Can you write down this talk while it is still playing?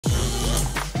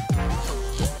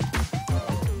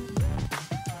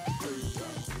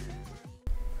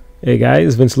Hey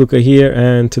guys, Luca here,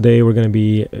 and today we're going to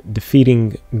be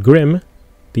defeating Grym,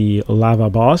 the lava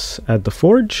boss at the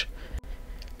forge.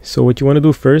 So what you want to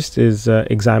do first is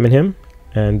examine him,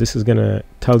 and this is going to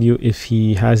tell you if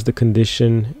he has the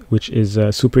condition which is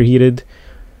superheated.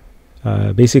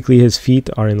 Basically his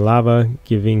feet are in lava,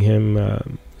 giving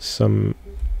him some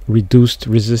reduced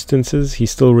resistances. He's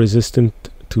still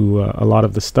resistant to a lot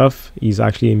of the stuff. He's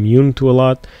actually immune to a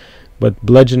lot. But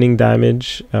bludgeoning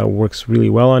damage works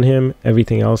really well on him.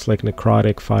 Everything else like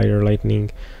necrotic, fire, lightning,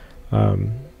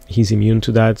 he's immune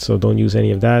to that, so don't use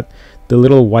any of that. The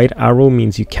little white arrow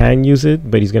means you can use it,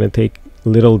 but he's going to take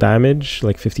little damage,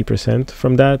 like 50%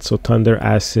 from that. So thunder,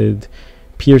 acid,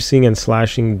 piercing, and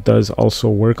slashing does also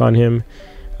work on him.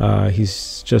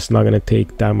 He's just not going to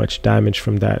take that much damage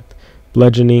from that.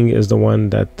 Bludgeoning is the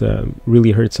one that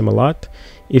really hurts him a lot.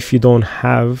 If you don't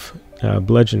have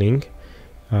bludgeoning,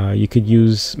 you could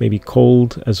use maybe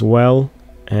cold as well,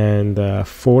 and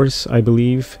force. I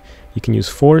believe you can use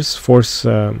force. Force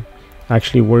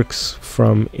actually works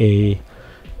from a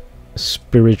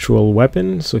spiritual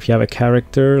weapon. So if you have a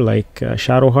character like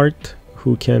Shadowheart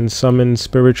who can summon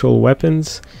spiritual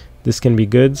weapons, this can be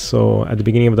good. So at the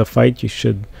beginning of the fight you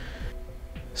should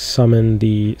summon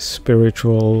the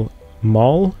spiritual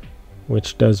maul,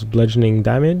 which does bludgeoning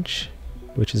damage,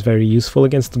 which is very useful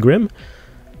against Grym.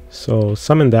 So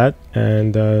summon that,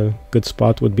 and a good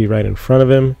spot would be right in front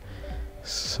of him,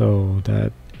 so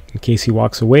that in case he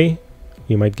walks away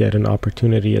you might get an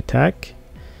opportunity attack.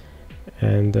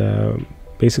 And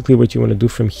basically what you want to do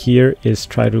from here is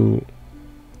try to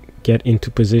get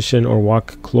into position or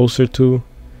walk closer to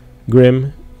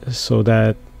Grym, so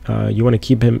that you want to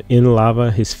keep him in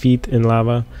lava, his feet in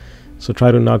lava. So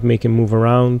try to not make him move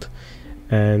around,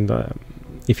 and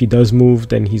if he does move,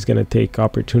 then he's going to take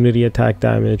opportunity attack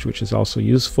damage, which is also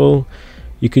useful.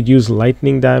 You could use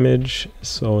lightning damage.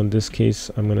 So in this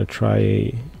case, I'm going to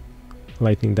try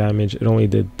lightning damage. It only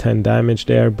did 10 damage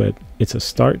there, but it's a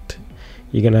start.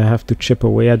 You're going to have to chip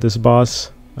away at this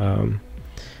boss.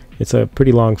 It's a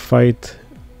pretty long fight,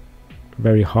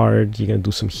 very hard. You're going to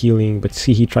do some healing, but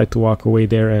see, he tried to walk away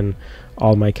there, and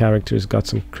all my characters got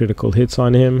some critical hits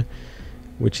on him,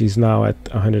 which he's now at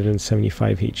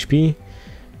 175 HP.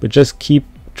 But just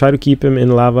try to keep him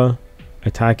in lava,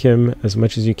 attack him as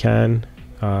much as you can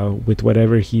with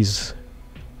whatever he's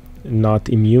not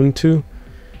immune to.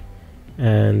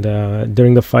 And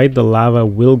during the fight, the lava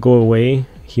will go away.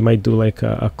 He might do like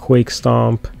a quake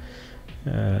stomp.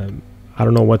 I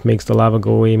don't know what makes the lava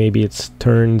go away. Maybe it's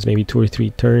turns, maybe 2 or 3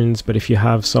 turns. But if you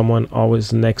have someone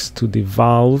always next to the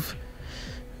valve,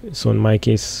 so in my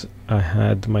case, I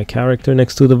had my character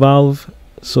next to the valve.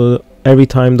 So every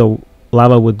time the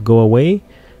lava would go away,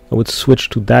 I would switch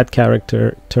to that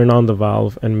character, turn on the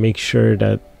valve, and make sure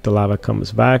that the lava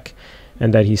comes back,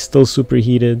 and that he's still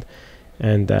superheated,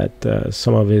 and that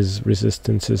some of his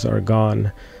resistances are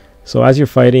gone. So as you're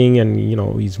fighting and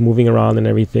he's moving around and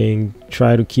everything,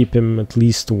 try to keep him at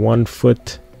least 1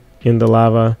 foot in the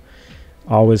lava.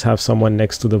 Always have someone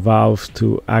next to the valve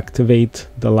to activate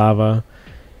the lava,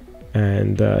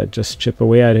 and just chip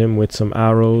away at him with some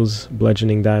arrows,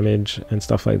 bludgeoning damage and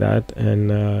stuff like that,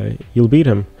 and you'll beat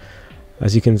him.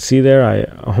 As you can see there, I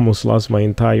almost lost my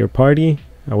entire party.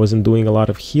 I wasn't doing a lot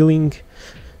of healing,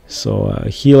 so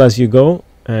heal as you go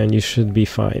and you should be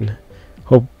fine.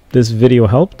 Hope this video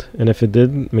helped, and if it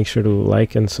did, make sure to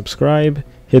like and subscribe,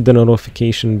 hit the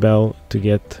notification bell to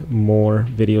get more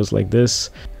videos like this,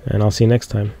 and I'll see you next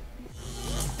time.